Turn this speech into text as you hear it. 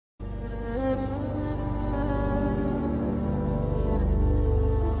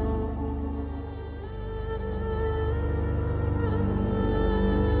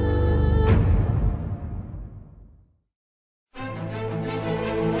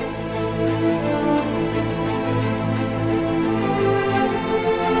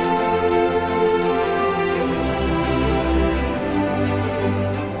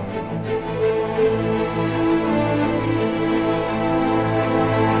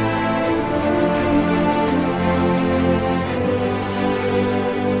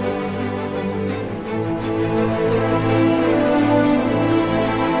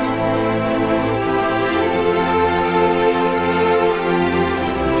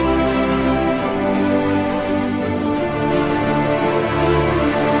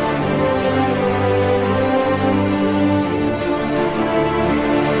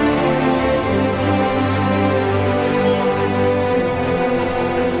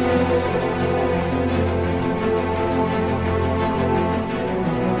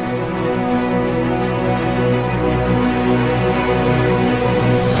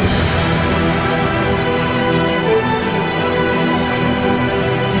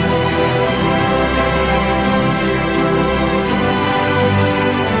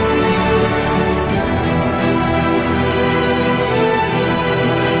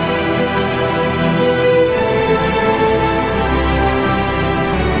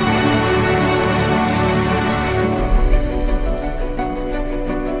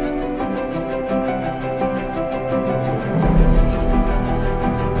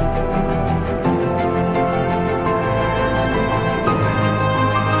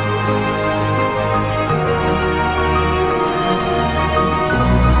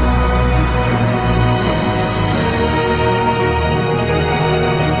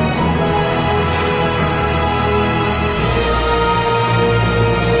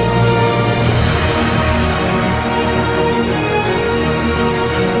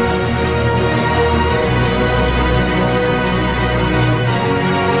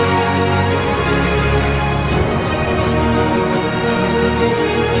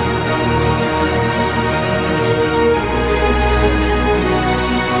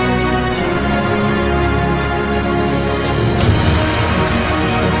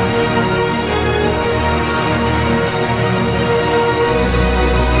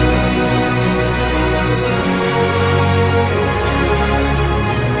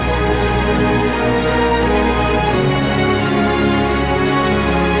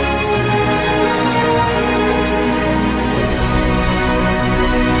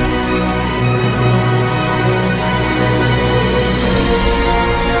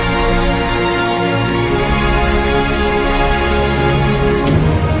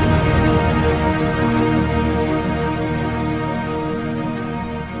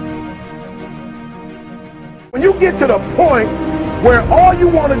When you get to the point where all you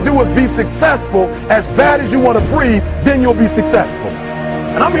want to do is be successful as bad as you want to breathe, then you'll be successful.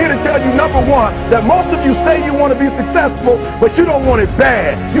 And I'm here to tell you, number one, that most of you say you want to be successful, but you don't want it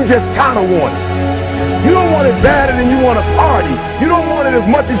bad. You just kind of want it. You don't want it badder than you want to party. You don't want it as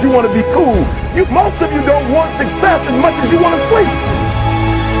much as you want to be cool. Most of you don't want success as much as you want to sleep.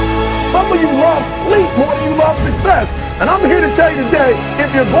 Some of you love sleep more than you love success. And I'm here to tell you today,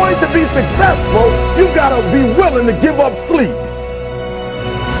 if you're going to be successful, you got to be willing to give up sleep.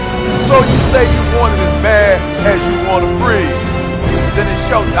 So you say you want it as bad as you want to breathe. Then it's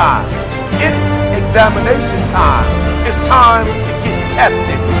showtime. It's examination time. It's time to get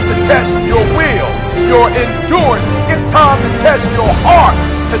tested, to test your will, your endurance. It's time to test your heart,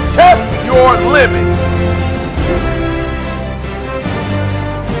 to test your limits.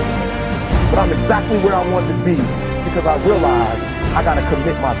 But I'm exactly where I wanted to be because I realized I got to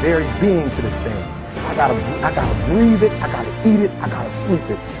commit my very being to this thing. I gotta breathe it, I gotta eat it, I gotta sleep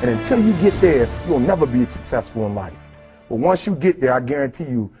it. And until you get there, you'll never be successful in life. But once you get there, I guarantee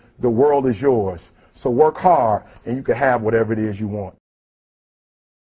you, the world is yours. So work hard and you can have whatever it is you want.